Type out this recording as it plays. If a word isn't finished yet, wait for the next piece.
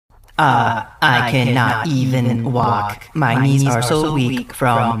I cannot even walk. My knees are so weak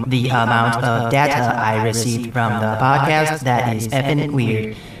from the amount of data I received from the podcast that is effing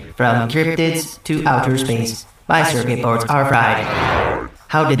weird. From cryptids to outer space, my circuit boards are fried.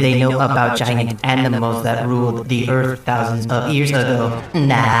 How did they know about giant animals that ruled the Earth thousands of years ago?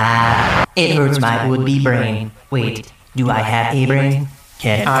 Nah, it hurts my would-be brain. Wait, do I have a brain?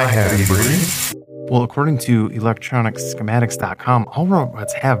 Can I have a brain? Well, according to electronicschematics.com, all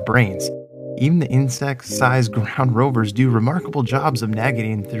robots have brains. Even the insect-sized ground rovers do remarkable jobs of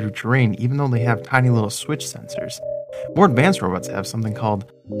navigating through terrain, even though they have tiny little switch sensors. More advanced robots have something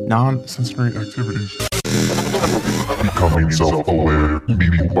called non-sensory activities. Becoming self-aware.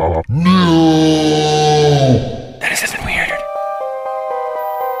 Bebop. No! That has been weird.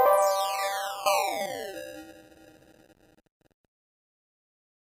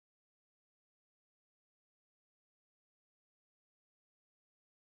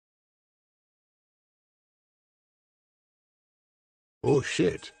 Oh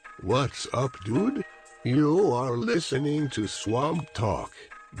shit, what's up, dude? You are listening to Swamp Talk,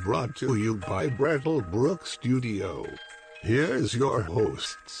 brought to you by Brattlebrook Studio. Here's your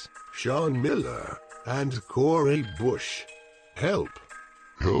hosts, Sean Miller and Corey Bush. Help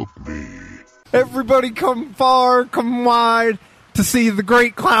me. Everybody come far, come wide to see the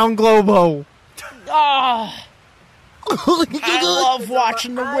great clown Globo. I love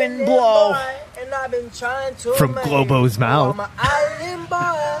watching the wind blow. From Globo's mouth.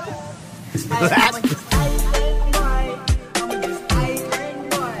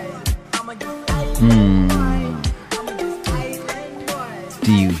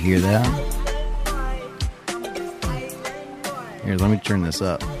 Do you hear that? Here, let me turn this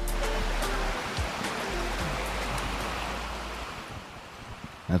up.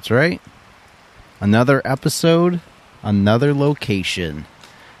 That's right. Another episode, another location.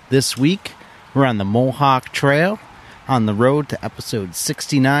 This week, we're on the Mohawk Trail, on the road to episode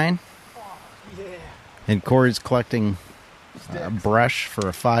 69. And Corey's collecting brush for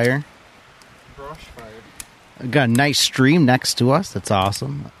a fire. Got a nice stream next to us. That's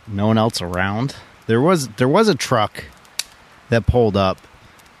awesome. No one else around. There was a truck that pulled up,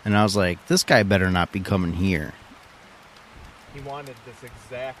 and I was like, this guy better not be coming here. He wanted this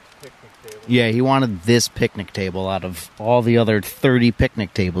exact picnic table. Yeah, he wanted this picnic table out of all the other 30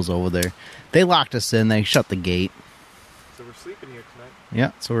 picnic tables over there. They locked us in. They shut the gate. So we're sleeping here tonight.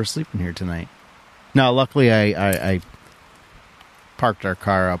 Yeah, so we're sleeping here tonight. No, luckily I parked our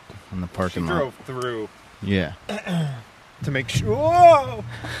car up in the parking lot. Drove through. Yeah. To make sure. Whoa!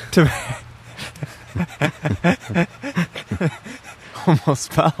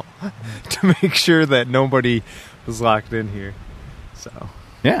 Almost fell. To make sure that nobody was locked in here. So.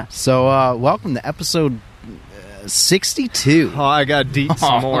 Yeah. So welcome to episode 62. Oh, I got deet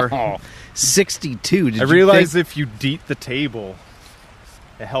some more. 62. I realize if you deet the table,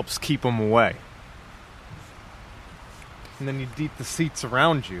 it helps keep them away. And then you deet the seats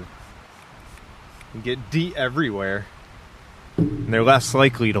around you. You get deet everywhere. And they're less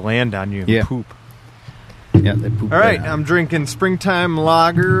likely to land on you and poop. Yeah, they poop. All right, I'm drinking springtime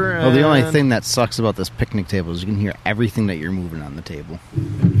lager. Well, the only thing that sucks about this picnic table is you can hear everything that you're moving on the table.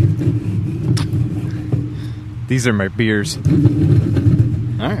 These are my beers. All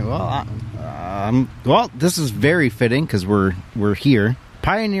right, well, this is very fitting because we're here.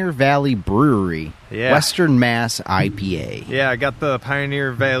 Pioneer Valley Brewery, Western Mass IPA. Yeah, I got the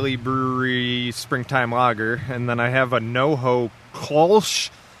Pioneer Valley Brewery Springtime Lager, and then I have a NoHo Kolsch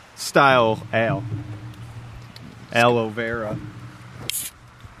style ale. Aloe vera.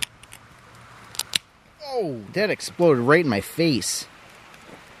 Oh, that exploded right in my face.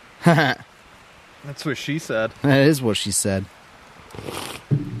 That's what she said. That is what she said.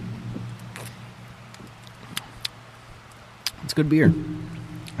 It's good beer.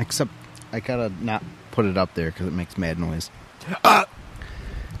 Except I gotta not put it up there because it makes mad noise. I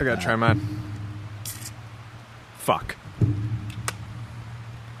gotta try mine. Fuck.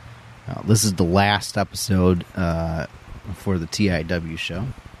 This is the last episode for the TIW show.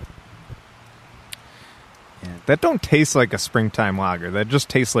 That don't taste like a springtime lager. That just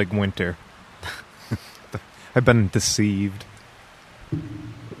tastes like winter. I've been deceived.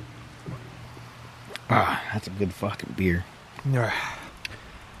 That's a good fucking beer. Yeah.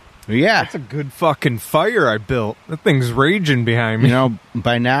 That's a good fucking fire I built. That thing's raging behind me. You know,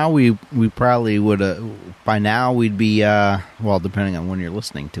 by now we probably would by now we'd be well, depending on when you're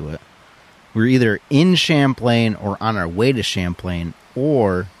listening to it. We're either in Champlain or on our way to Champlain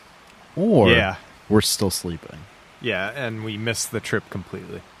or we're still sleeping. Yeah, and we missed the trip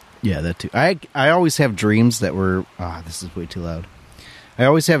completely. Yeah, that too. I always have dreams that were this is way too loud. I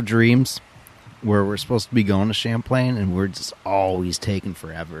always have dreams where we're supposed to be going to Champlain, and we're just always taking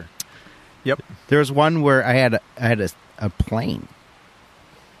forever. Yep. There was one where I had a plane,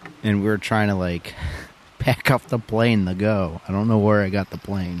 and we were trying to like pack up the plane to go. I don't know where I got the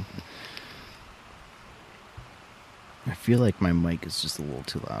plane. I feel like my mic is just a little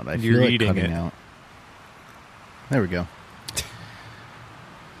too loud. I You're feel like eating cutting it. out. There we go.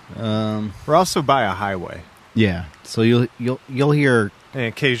 We're also by a highway. Yeah. So you'll hear An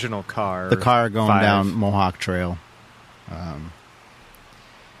occasional car. the car going 5. down Mohawk Trail.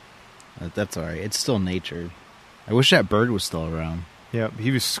 That's all right. It's still nature. I wish that bird was still around. Yep, he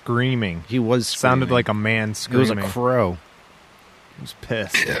was screaming. He was Sounded screaming. like a man It screaming. was a crow. He was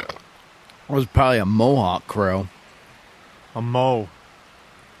pissed. It was probably a Mohawk crow. A mo.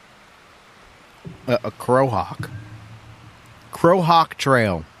 A crowhawk. Crowhawk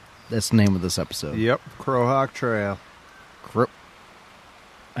Trail. That's the name of this episode. Yep, Crowhawk Trail.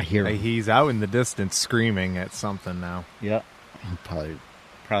 I hear him. He's out in the distance screaming at something now. Yeah.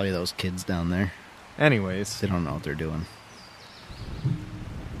 Probably those kids down there. Anyways, They don't know what they're doing.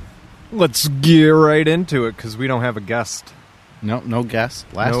 let's get right into it because we don't have a guest. No guest.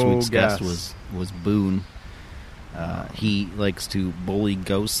 Last No week's guest guest. was Boone. He likes to bully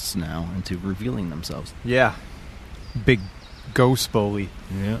ghosts now into revealing themselves. Yeah. Big ghost bully.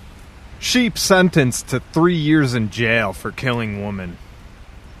 Yeah. Sheep sentenced to 3 years in jail for killing woman.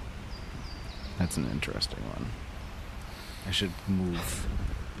 That's an interesting one. I should move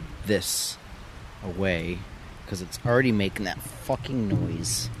this away because it's already making that fucking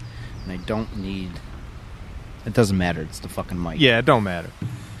noise. And I don't need... It doesn't matter. It's the fucking mic. Yeah, it don't matter.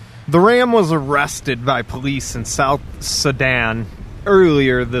 The ram was arrested by police in South Sudan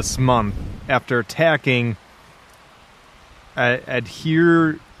earlier this month after attacking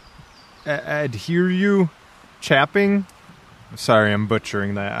Adhere you Chapping. Sorry, I'm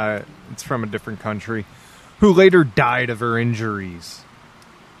butchering that. It's from a different country. Who later died of her injuries.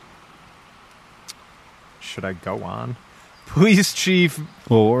 Should I go on? Police Chief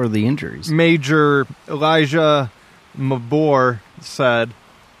Well, what are the injuries? Major Elijah Mabor said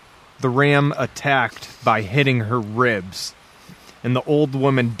the ram attacked by hitting her ribs, and the old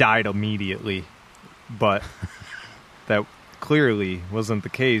woman died immediately. But that clearly wasn't the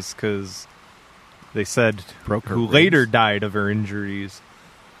case because they said Broke her who ribs. later died of her injuries.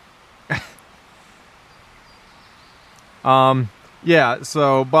 Yeah,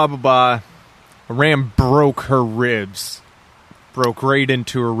 so blah blah blah. A ram broke her ribs. Broke right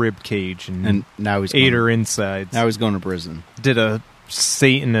into her rib cage And now he's ate going, her insides. Now he's going to prison. Did a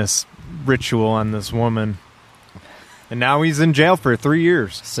Satanist ritual on this woman. And now he's in jail for 3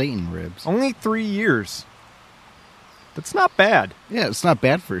 years. Satan ribs. Only 3 years. That's not bad. Yeah, it's not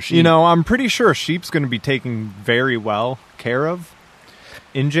bad for a sheep. You know, I'm pretty sure a sheep's going to be taken very well care of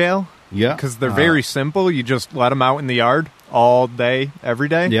in jail. Yeah. Because they're very simple. You just let them out in the yard all day, every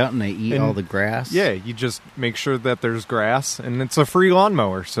day. Yeah, and they eat And- all the grass. Yeah, you just make sure that there's grass, and it's a free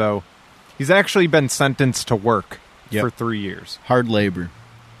lawnmower. So he's actually been sentenced to work Yep. for 3 years. Hard labor.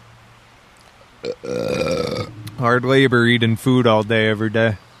 Hard labor, eating food all day, every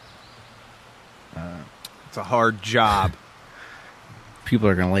day. It's a hard job. People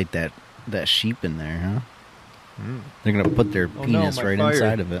are going to light that sheep in there, huh? They're going to put their Oh, no, penis my right fire.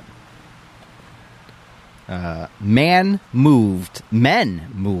 inside of it. Men moved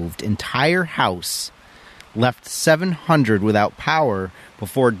entire house, left 700 without power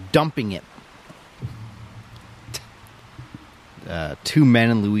before dumping it. 2 men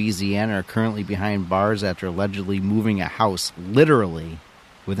in Louisiana are currently behind bars after allegedly moving a house literally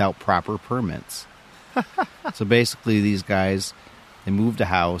without proper permits. So basically, these guys, they moved a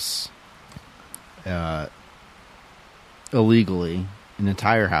house illegally, an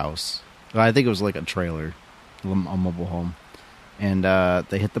entire house. Well, I think it was like a trailer, a mobile home. And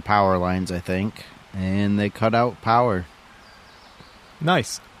they hit the power lines, I think, and they cut out power.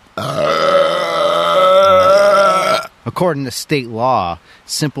 Nice. According to state law,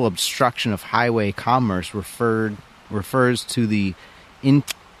 simple obstruction of highway commerce refers to the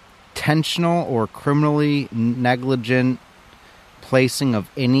intentional or criminally negligent placing of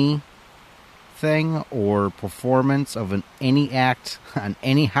anything or performance of any act on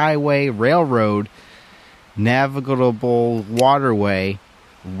any highway, railroad, navigable waterway,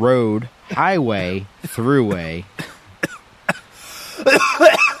 road, highway, throughway,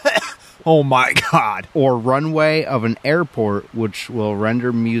 Oh my God. or runway of an airport which will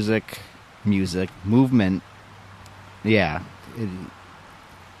render music movement. Yeah.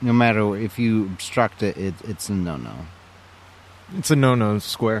 No matter if you obstruct it, it's a no-no. It's a no-no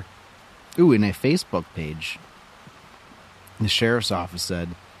square. Ooh, and a Facebook page. The sheriff's office said,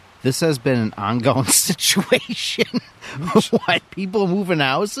 this has been an ongoing situation. What, people moving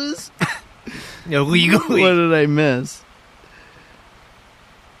houses? Illegally. What did I miss?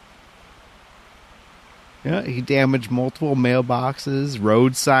 Yeah, he damaged multiple mailboxes,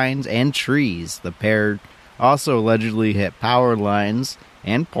 road signs, and trees. The pair also allegedly hit power lines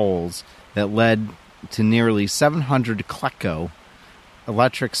and poles that led to nearly 700 Cleco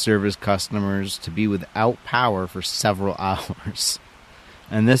electric service customers to be without power for several hours.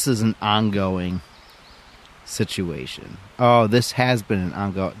 And this is an ongoing situation. Oh, this has been an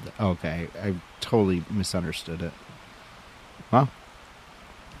ongoing... Okay, I totally misunderstood it. Well,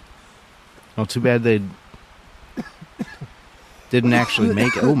 too bad they didn't actually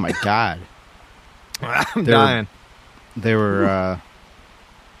make it. Oh, my God. I'm dying. Their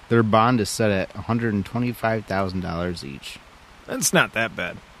bond is set at $125,000 each. That's not that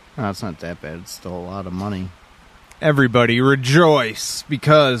bad. No, it's not that bad. It's still a lot of money. Everybody rejoice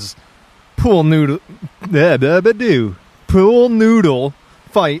because Pool Noodle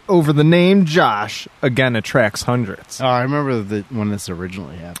fight over the name Josh again attracts hundreds. Oh, I remember when this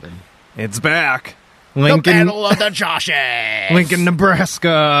originally happened. It's back. The Battle of the Joshes! Lincoln,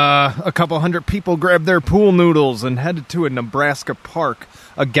 Nebraska. A couple hundred people grabbed their pool noodles and headed to a Nebraska park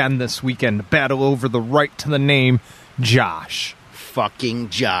again this weekend to battle over the right to the name Josh. Fucking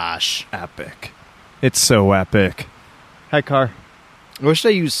Josh. Epic. It's so epic. Hi, Car. I wish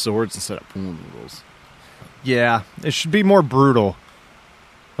they used swords instead of pool noodles. Yeah, it should be more brutal.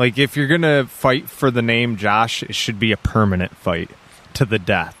 Like, if you're going to fight for the name Josh, it should be a permanent fight to the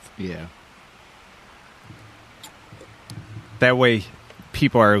death. Yeah. That way,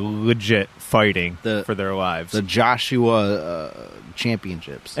 people are legit fighting for their lives. The Joshua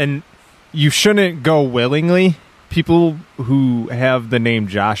championships. And you shouldn't go willingly. People who have the name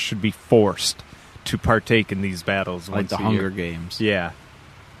Josh should be forced to partake in these battles like once the a Hunger year. Games. Yeah.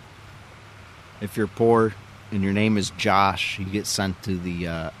 If you're poor and your name is Josh, you get sent to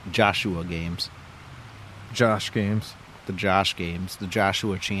the Joshua Games. Josh Games. The Josh Games. The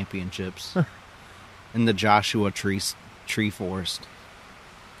Joshua Championships. And the Joshua Tree Forest.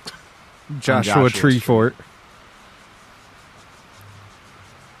 Joshua Tree Fort.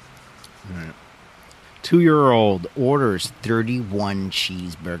 Right. 2-year-old orders 31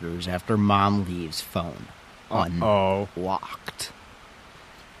 cheeseburgers after mom leaves phone unlocked.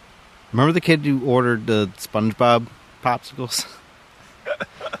 Remember the kid who ordered the SpongeBob popsicles?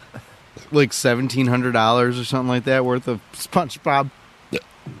 Like $1,700 or something like that worth of SpongeBob.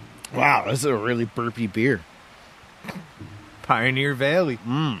 Wow, this is a really burpy beer. Pioneer Valley.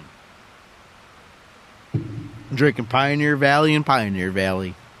 Drinking Pioneer Valley and Pioneer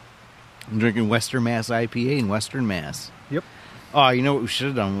Valley. I'm drinking Western Mass IPA in Western Mass. Yep. Oh, you know what we should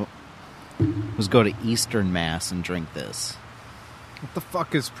have done? Was go to Eastern Mass and drink this. What the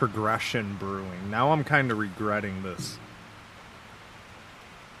fuck is Progression Brewing? Now I'm kind of regretting this.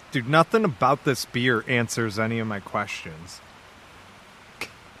 Dude, nothing about this beer answers any of my questions. It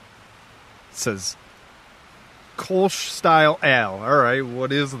says Kolsch style ale. Alright,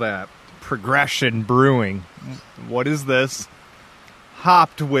 what is that? Progression Brewing. What is this?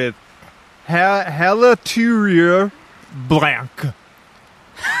 Hopped with Halaturia Blanc.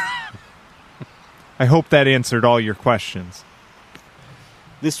 I hope that answered all your questions.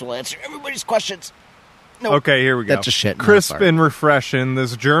 This will answer everybody's questions. Nope. Okay, here we go. That's a shit. Crisp and refreshing.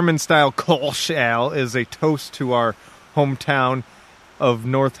 This German-style Kolsch ale is a toast to our hometown of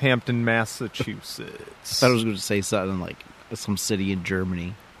Northampton, Massachusetts. I thought I was going to say something like some city in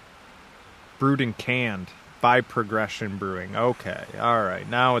Germany. Brewed and canned by Progression Brewing. Okay, all right.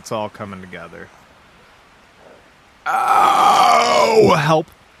 Now it's all coming together. Oh, help.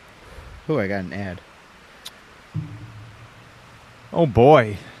 Oh, I got an ad. Oh,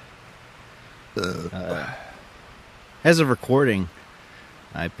 boy. As of recording,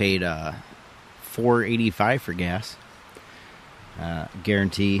 I paid $4.85 for gas.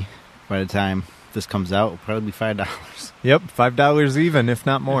 Guarantee by the time this comes out, it'll probably be $5. Yep, $5 even, if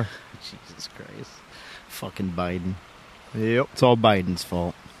not more. Jesus Christ. Fucking Biden. Yep. It's all Biden's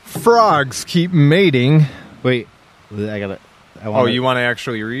fault. Frogs keep mating. Wait, I gotta... you want to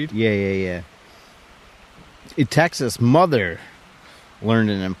actually read? Yeah. A Texas mother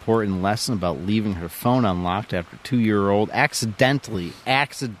learned an important lesson about leaving her phone unlocked after 2-year-old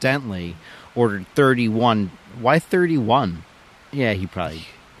accidentally ordered 31. Why 31? Yeah, he probably...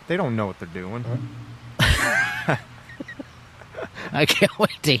 They don't know what they're doing. I can't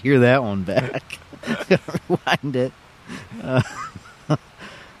wait to hear that one back. Rewind it.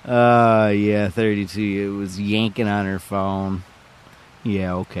 Yeah, 32. It was yanking on her phone.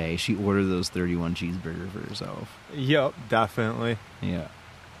 Yeah, okay. She ordered those 31 cheeseburgers for herself. Yep, definitely. Yeah.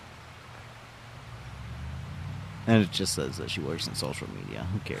 And it just says that she works in social media.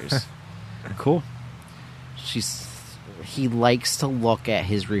 Who cares? Cool. He likes to look at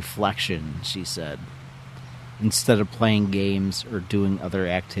his reflection, she said, instead of playing games or doing other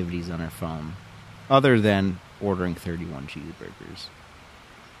activities on her phone, other than ordering 31 cheeseburgers.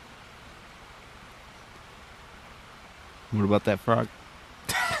 What about that frog?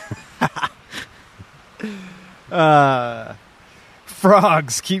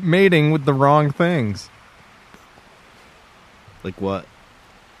 Frogs keep mating with the wrong things. Like what?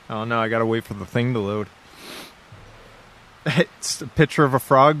 Oh no, I gotta wait for the thing to load. It's a picture of a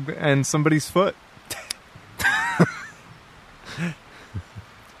frog and somebody's foot.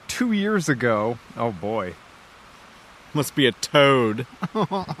 2 years ago, oh boy. Must be a toad.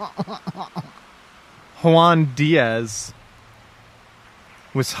 Juan Diaz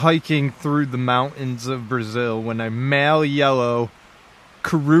was hiking through the mountains of Brazil when a male yellow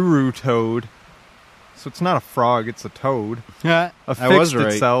Karuru toad, so it's not a frog, it's a toad, affixed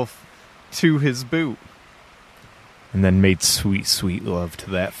itself to his boot. And then made sweet, sweet love to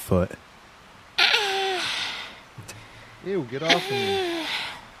that foot. Ew, get off of me.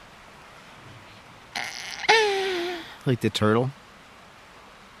 Like the turtle.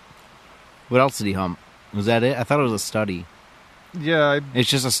 What else did he hump? Was that it? I thought it was a study. Yeah, It's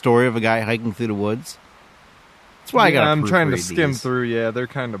just a story of a guy hiking through the woods. That's why I got. I'm trying to skim through. Yeah, they're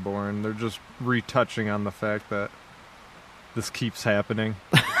kind of boring. They're just retouching on the fact that this keeps happening.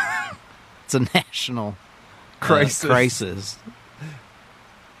 It's a national crisis.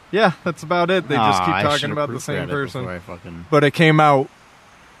 Yeah, that's about it. They just keep talking about the same person. But it came out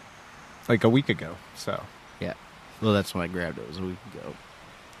like a week ago, so. Yeah. Well, that's when I grabbed it. It was a week ago.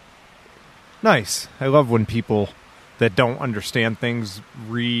 Nice. I love when people that don't understand things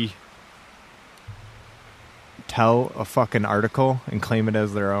tell a fucking article and claim it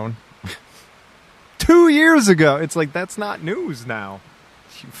as their own. 2 years ago. It's like, that's not news now.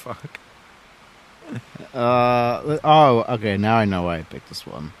 You fuck. Okay, now I know why I picked this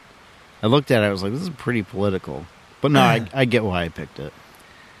one. I looked at it, I was like, this is pretty political. But no, I get why I picked it.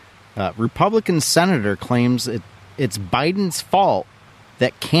 Republican senator claims it's Biden's fault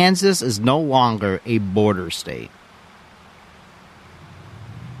that Kansas is no longer a border state.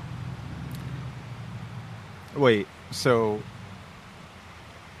 Wait, so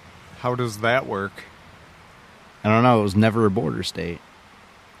how does that work? I don't know, it was never a border state.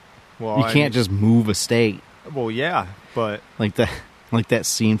 Well, you can't just move a state. Well, yeah, but like that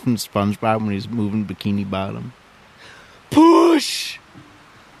scene from SpongeBob when he's moving Bikini Bottom. Push.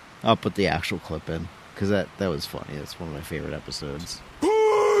 I'll put the actual clip in because that was funny. That's one of my favorite episodes.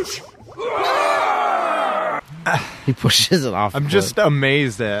 Push. He pushes it off. I'm just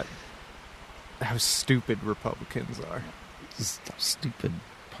amazed at how stupid Republicans are. Just how stupid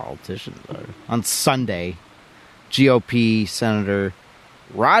politicians are. On Sunday, GOP Senator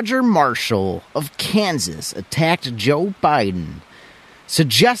Roger Marshall of Kansas attacked Joe Biden,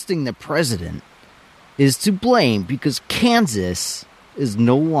 suggesting the president is to blame because Kansas is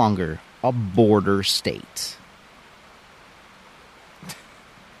no longer a border state.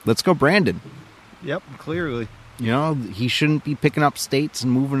 Let's go, Brandon. Yep, clearly. You know, he shouldn't be picking up states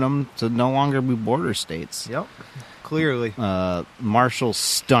and moving them to no longer be border states. Yep, clearly. Marshall's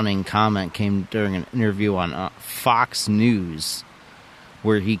stunning comment came during an interview on Fox News,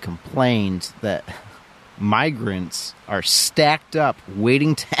 where he complained that migrants are stacked up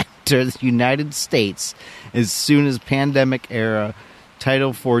waiting to enter the United States as soon as pandemic-era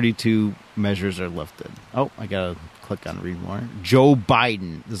Title 42 measures are lifted. Oh, I gotta click on read more. Joe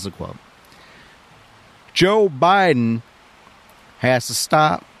Biden, this is a quote. Joe Biden has to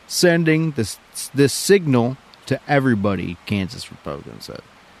stop sending this signal to everybody, Kansas Republican said.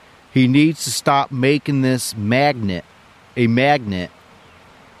 He needs to stop making this magnet a magnet.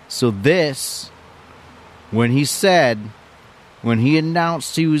 So this, when he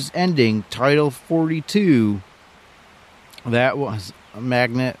announced he was ending Title 42, that was a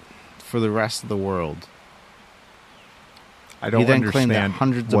magnet for the rest of the world. I don't understand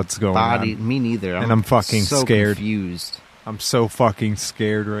hundreds what's of going bodies. on. Me neither. I'm fucking so scared. Confused. I'm so fucking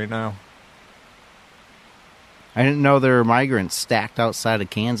scared right now. I didn't know there were migrants stacked outside of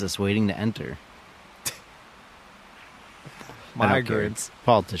Kansas waiting to enter. Migrants.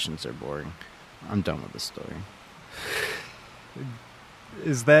 Politicians are boring. I'm done with this story.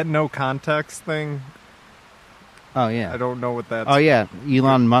 Is that no context thing? Oh, yeah. I don't know what that's... Oh, yeah.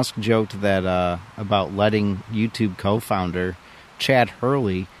 Elon Musk joked that about letting YouTube co-founder Chad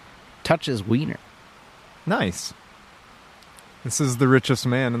Hurley touch his wiener. Nice. This is the richest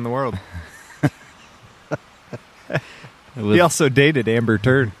man in the world. With- He also dated Amber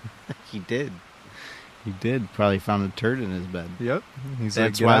Turd. He did. He did. Probably found a turd in his bed. Yep. He's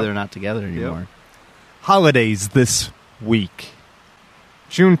That's "Get why out." they're not together anymore. Holidays this week.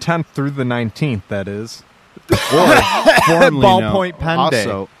 June 10th through the 19th, that is. Or formerly Ballpoint Pen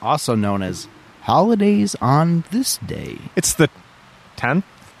Day. Also known as Holidays on this day. It's the 10th?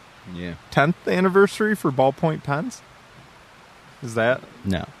 Yeah. 10th anniversary for ballpoint pens? Is that?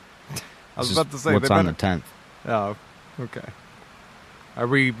 No. I was It's about to just say. what's they on better- the 10th. Oh, okay. Are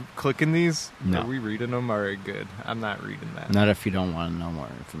we clicking these? No. Are we reading them? All right, good. I'm not reading that. Not if you don't want to know more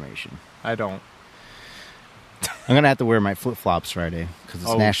information. I don't. I'm going to have to wear my flip-flops Friday because it's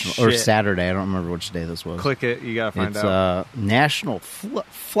Oh, National... Or shit. Saturday. I don't remember which day this was. Click it. You gotta find It's out. National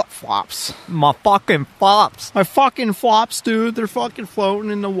Flip-Flops. My fucking flops. My fucking flops, dude. They're fucking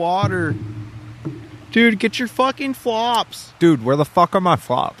floating in the water. Dude, get your fucking flops. Dude, where the fuck are my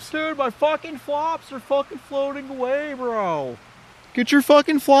flops? Dude, my fucking flops are fucking floating away, bro. Get your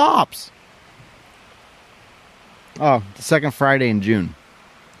fucking flops. Oh, the second Friday in June.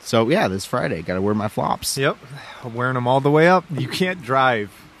 So, yeah, this Friday. Got to wear my flops. Yep. I'm wearing them all the way up. You can't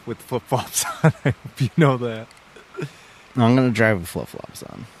drive with flip flops on. I hope you know that. I'm going to drive with flip-flops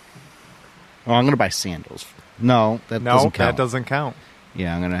on. Oh, I'm going to buy sandals. No, that doesn't count. That doesn't count.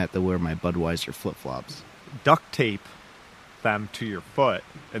 Yeah, I'm going to have to wear my Budweiser flip-flops. Duct tape them to your foot,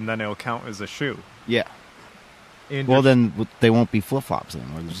 and then it'll count as a shoe. Yeah. And Well, your- then they won't be flip-flops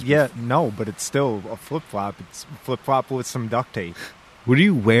anymore. They'll just be- Yeah, no, but it's still a flip flop. It's flip flop with some duct tape. What are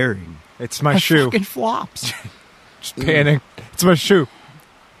you wearing? It's my shoe. Fucking flops. Just panic. It's my shoe.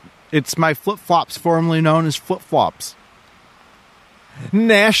 It's my flip-flops, formerly known as flip-flops.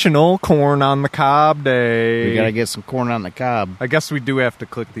 National Corn on the Cob Day. We got to get some corn on the cob. I guess we do have to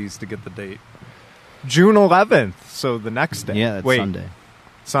click these to get the date. June 11th, so the next day. Yeah, that's Wait, Sunday.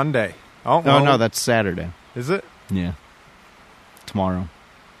 Sunday. Oh, Oh, no, that's Saturday. Is it? Yeah. Tomorrow.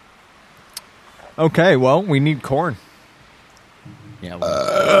 Okay, well, we need corn. Yeah.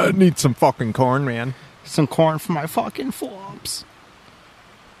 Well, Need some fucking corn, man. some corn for my fucking flops.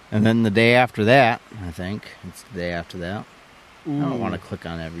 And then the day after that, I think. It's the day after that. I don't want to click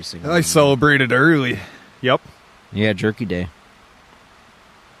on every single I one. celebrated early. Yep. Yeah, Jerky Day.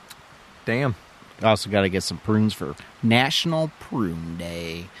 Damn. I also got to get some prunes for National Prune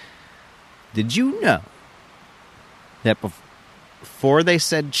Day. Did you know that before they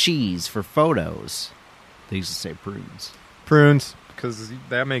said cheese for photos, they used to say prunes? Prunes, because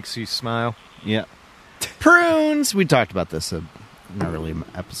that makes you smile. Yeah. Prunes! We talked about this in an early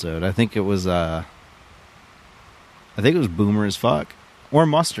episode. I think it was Boomer as Fuck. Or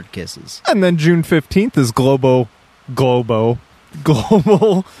Mustard Kisses. And then June 15th is Global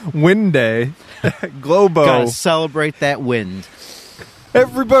Wind Day. Globo. Gotta celebrate that wind.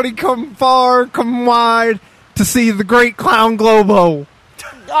 Everybody come far, come wide to see the great clown Globo.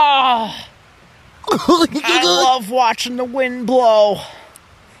 I love watching the wind blow.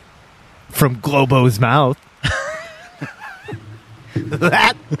 From Globo's mouth.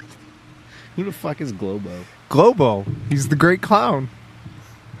 That? Who the fuck is Globo? Globo. He's the great clown.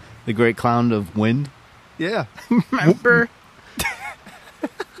 The great clown of wind? Yeah. Remember?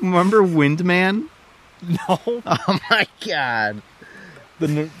 Remember Windman? No. Oh my god.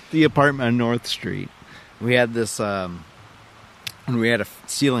 The apartment on North Street. We had this and we had a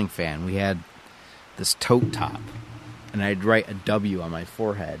ceiling fan. We had this tote top. And I'd write a W on my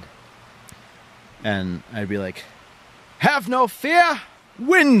forehead. And I'd be like, "Have no fear,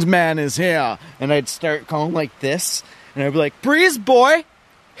 Windman is here." And I'd start going like this. And I'd be like, "Breeze boy,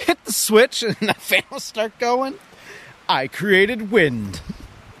 hit the switch," and the fan will start going. I created wind.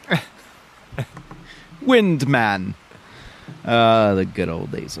 Windman. The good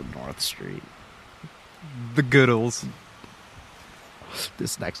old days of North Street. The Goodles.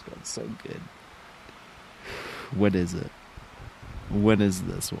 This next one's so good. What is it? What is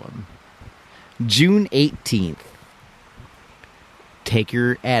this one? June 18th. Take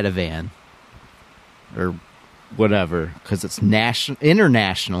your Ativan. Or whatever. Because it's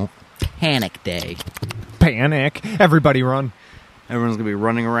International Panic Day. Panic. Everybody run. Everyone's going to be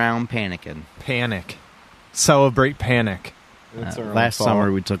running around panicking. Panic. Celebrate panic. That's our own Last fault.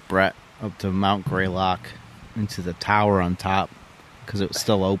 summer we took Brett up to Mount Greylock into the tower on top because it was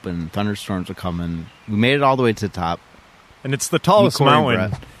still open. Thunderstorms were coming. We made it all the way to the top. And it's the tallest Corey mountain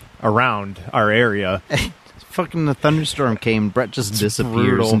Brett. around our area. Fucking the thunderstorm came. Brett just disappears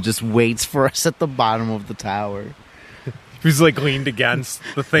brutal. and just waits for us at the bottom of the tower. He's like leaned against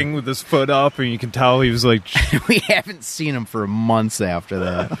the thing with his foot up, and you can tell he was like, We haven't seen him for months after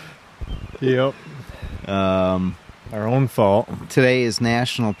that. yep. Our own fault. Today is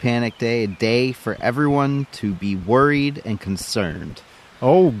National Panic Day, a day for everyone to be worried and concerned.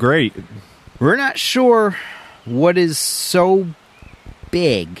 Oh, great. We're not sure what is so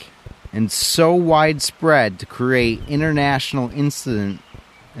big and so widespread to create an international incident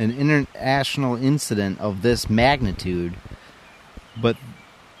of this magnitude, but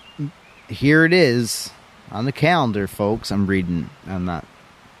here it is on the calendar, folks. I'm not.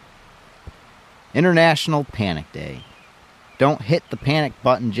 International Panic Day. Don't hit the panic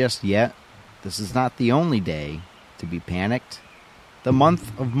button just yet. This is not the only day to be panicked. The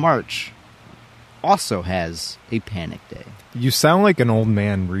month of March also has a panic day. You sound like an old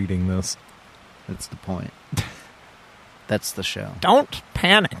man reading this. That's the point. That's the show. Don't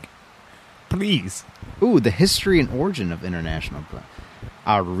panic. Please. Ooh, the history and origin of International Panic.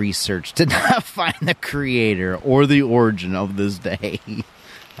 Our research did not find the creator or the origin of this day.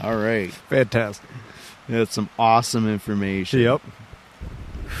 All right. Fantastic. That's some awesome information. Yep.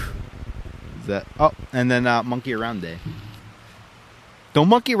 And then Monkey Around Day. Don't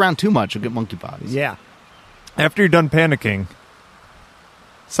monkey around too much. You'll get monkeypox. Yeah. After you're done panicking,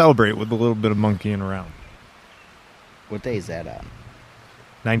 celebrate with a little bit of monkeying around. What day is that on?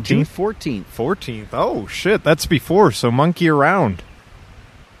 19th? June 14th. 14th. Oh, shit. That's before, so monkey around.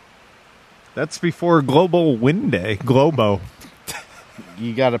 That's before Global Wind Day. Globo.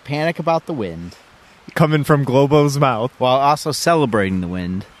 You got to panic about the wind. Coming from Globo's mouth. While also celebrating the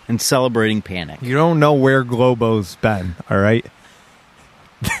wind and celebrating panic. You don't know where Globo's been, all right?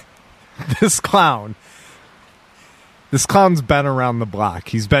 This clown's been around the block.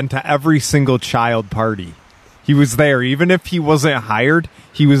 He's been to every single child party. He was there. Even if he wasn't hired,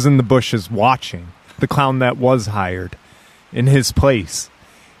 he was in the bushes watching the clown that was hired in his place.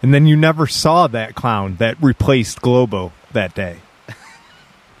 And then you never saw that clown that replaced Globo that day.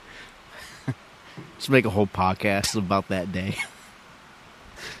 Let's make a whole podcast about that day.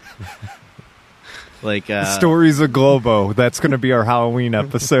 Like Stories of Globo. That's going to be our Halloween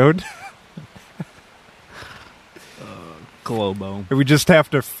episode. Globo. We just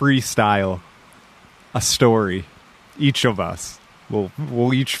have to freestyle a story. Each of us. We'll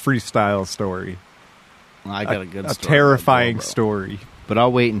each freestyle a story. Well, I got a good A story. terrifying about Globo. story. But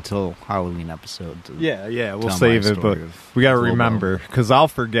I'll wait until Halloween episode. To Yeah, we'll tell save my it, but story of we got to Globo. remember, because I'll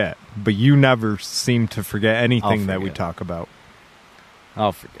forget, but you never seem to forget anything that we forget. talk about.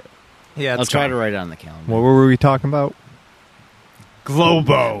 I'll forget. Yeah, I'll try to write it on the calendar. What were we talking about?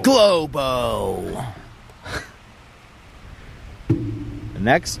 Globo. Globo.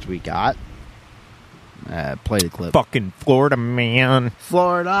 Next, we got... play the clip. Fucking Florida man.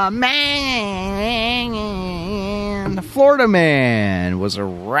 Florida man. The Florida man was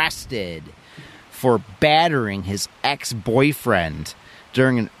arrested for battering his ex-boyfriend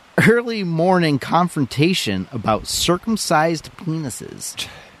during an early morning confrontation about circumcised penises.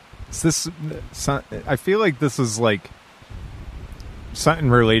 Is this? I feel like this is like something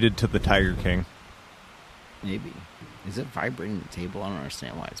related to the Tiger King. Maybe. Is it vibrating the table? I don't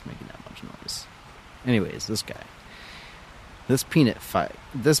understand why it's making that much noise. Anyways, this guy. This penis fight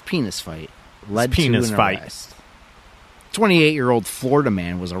led to an arrest. 28-year-old Florida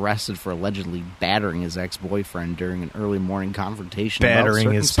man was arrested for allegedly battering his ex-boyfriend during an early morning confrontation Battering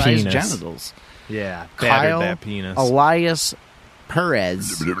about his circumcised penis. genitals. Yeah, Kyle that penis. Elias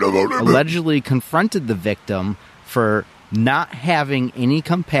Perez allegedly confronted the victim for not having any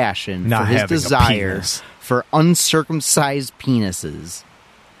compassion Not for his having a desire penis. for uncircumcised penises.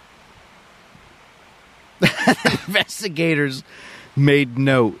 Investigators made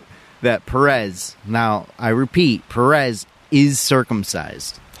note that Perez, now I repeat, Perez is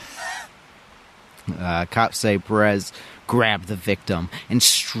circumcised. Cops say Perez grabbed the victim and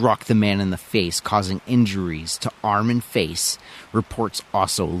struck the man in the face, causing injuries to arm and face. Reports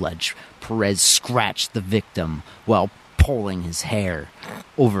also allege Perez scratched the victim while pulling his hair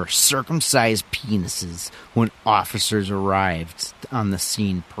over circumcised penises. When officers arrived on the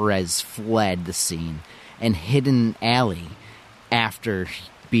scene, Perez fled the scene and hid in an alley. After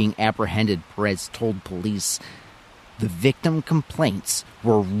being apprehended, Perez told police the victim complaints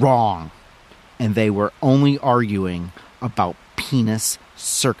were wrong and they were only arguing about penis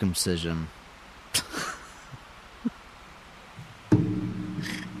circumcision.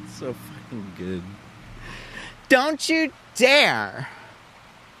 So fucking good. Don't you dare.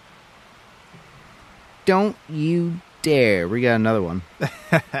 Don't you dare. We got another one.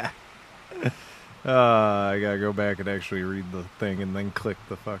 I gotta go back and actually read the thing and then click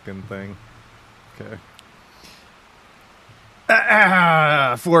the fucking thing. Okay.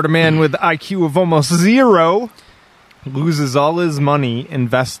 Florida man with IQ of almost 0 loses all his money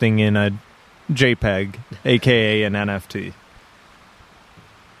investing in a JPEG, aka an NFT.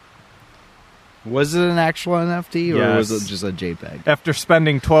 Was it an actual NFT, or Yes. was it just a JPEG? After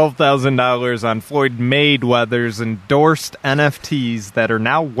spending $12,000 on Floyd Mayweather's endorsed NFTs that are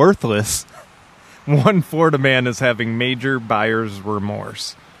now worthless, one Florida man is having major buyer's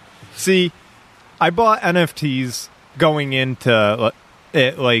remorse. See, I bought NFTs going into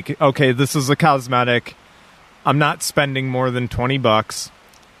it like, okay, this is a cosmetic. I'm not spending more than $20.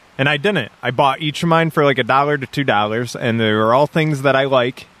 And I didn't. I bought each of mine for like $1 to $2, and they were all things that I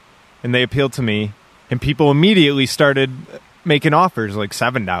like, and they appealed to me. And people immediately started making offers like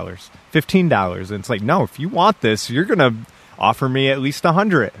 $7, $15. And it's like, no, if you want this, you're going to offer me at least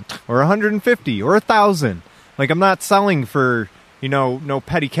 $100 or $150 or $1,000. Like, I'm not selling for, no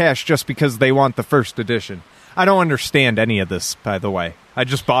petty cash just because they want the first edition. I don't understand any of this, by the way. I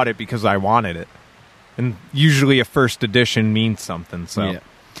just bought it because I wanted it. And usually a first edition means something, so. Yeah.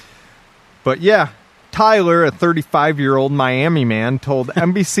 But yeah, Tyler, a 35-year-old Miami man, told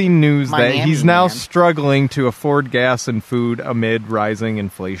NBC News that Miami he's now man. struggling to afford gas and food amid rising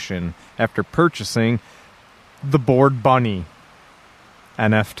inflation after purchasing the Bored Bunny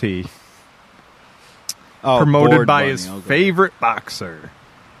NFT, promoted Bored by Bunny, his okay. favorite boxer.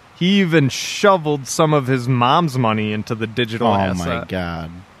 He even shoveled some of his mom's money into the digital Oh asset. my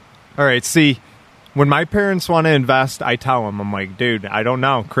god. All right, see, when my parents want to invest, I tell them, I'm like, dude, I don't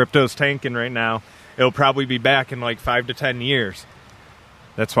know. Crypto's tanking right now. It'll probably be back in like 5 to 10 years.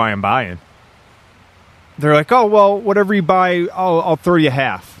 That's why I'm buying. They're like, oh, well, whatever you buy, I'll throw you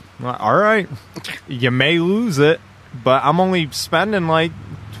half. I'm like, all right. You may lose it, but I'm only spending like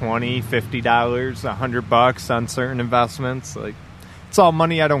 $20, $50, $100 on certain investments. Like, it's all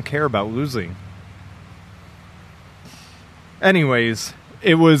money I don't care about losing. Anyways,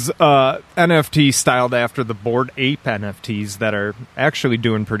 it was NFT styled after the Bored Ape NFTs that are actually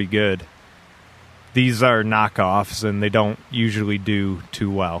doing pretty good. These are knockoffs, and they don't usually do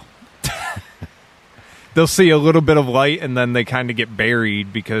too well. They'll see a little bit of light, and then they kind of get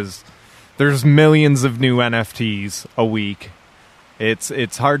buried because there's millions of new NFTs a week.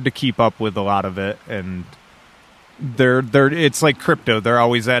 It's hard to keep up with a lot of it, and it's like crypto. They're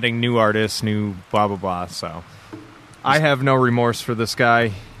always adding new artists, new blah blah blah. So I have no remorse for this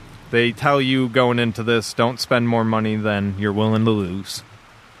guy. They tell you going into this, don't spend more money than you're willing to lose.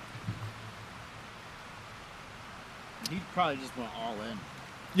 He probably just went all in.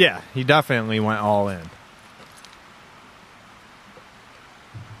 Yeah, he definitely went all in.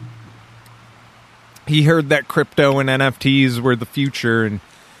 He heard that crypto and NFTs were the future, and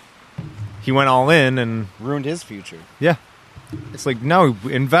he went all in, and Ruined his future. yeah. It's like, no,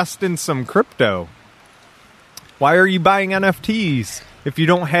 invest in some crypto. Why are you buying NFTs if you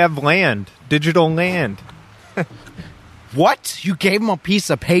don't have land, digital land? What? You gave him a piece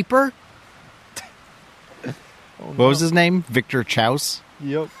of paper? What was his name? Victor Chouse?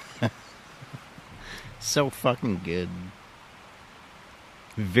 Yep. So fucking good.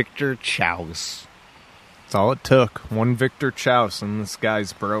 Victor Chouse. That's all it took. One Victor Chouse, and this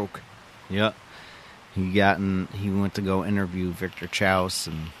guy's broke. Yep. He went to go interview Victor Chouse,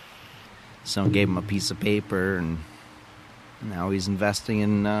 and someone gave him a piece of paper, and now he's investing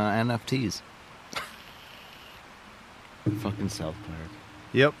in NFTs. Fucking South Park.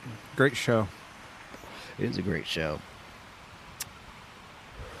 Yep. Great show. It is a great show.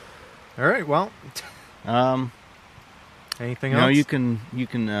 All right, well, anything else? No, you can.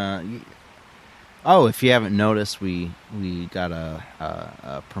 Oh, if you haven't noticed, we got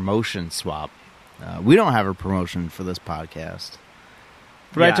a promotion swap. We don't have a promotion for this podcast,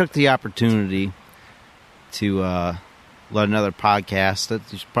 but I Yeah. took the opportunity to let another podcast.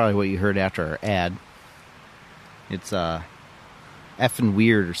 That's probably what you heard after our ad. It's effing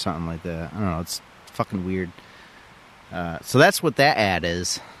weird or something like that. I don't know. It's fucking weird. So that's what that ad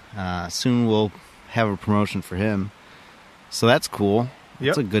is. Soon we'll have a promotion for him. So that's cool. Yep.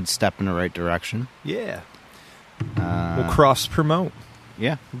 It's a good step in the right direction. Yeah. We'll cross-promote.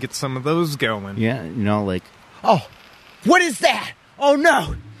 Yeah. Get some of those going. Yeah, like, oh, what is that? Oh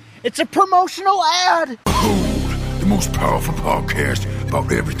no, it's a promotional ad. The most powerful podcast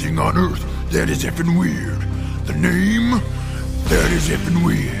about everything on Earth that is effing weird. The name? That is effing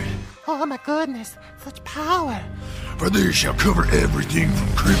weird. Oh my goodness, such power. For they shall cover everything from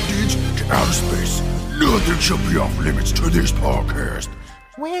cryptids to outer space. Nothing shall be off limits to this podcast.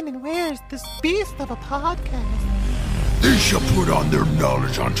 When and where's this beast of a podcast? They shall put on their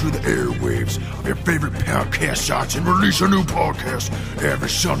knowledge onto the airwaves of your favorite podcast sites and release a new podcast every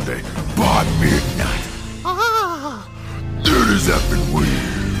Sunday by midnight. Ah, That is effing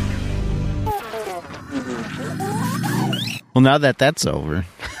weird. Well, now that that's over,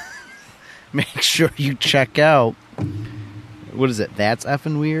 make sure you check out, what is it? That's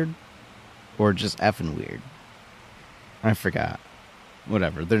Effing Weird? Or just Effing Weird? I forgot.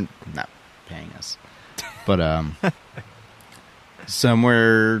 Whatever. They're not paying us. But,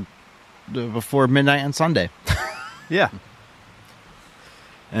 somewhere before midnight on Sunday. Yeah.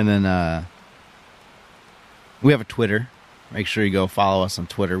 And then, we have a Twitter. Make sure you go follow us on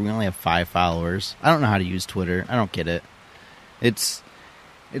Twitter. We only have 5 followers. I don't know how to use Twitter. I don't get it. It's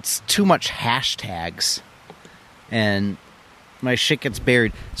too much hashtags. And my shit gets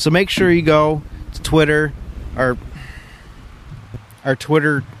buried. So make sure you go to Twitter. Our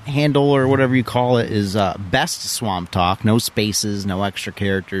Twitter handle, or whatever you call it, is Best Swamp Talk. No spaces, no extra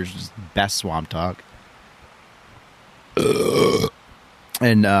characters, just Best Swamp Talk.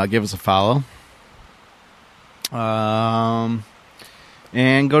 And give us a follow. And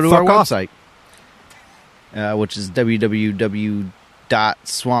go to our website, which is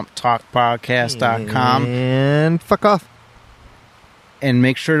www.swamptalkpodcast.com. And fuck off. And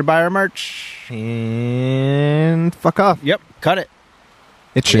make sure to buy our merch. And fuck off. Yep, cut it.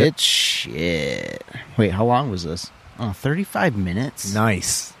 It's shit. It's shit. Wait, how long was this? Oh, 35 minutes?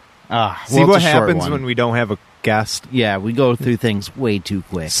 Nice. Well, See what it's a short happens one. when we don't have a guest? Yeah, we go through things way too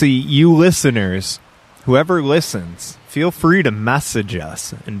quick. See, you listeners, whoever listens, feel free to message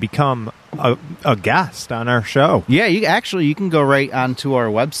us and become a guest on our show. Yeah, you can go right onto our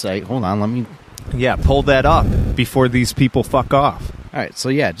website. Hold on, let me... Yeah, pull that up before these people fuck off. All right, so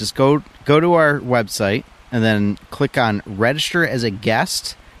yeah, just go to our website and then click on register as a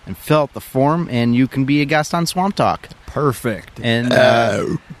guest and fill out the form, and you can be a guest on Swamp Talk. Perfect.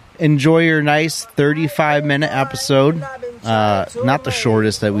 And enjoy your nice 35-minute episode. Not the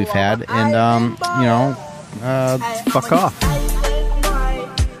shortest that we've had. And, fuck off.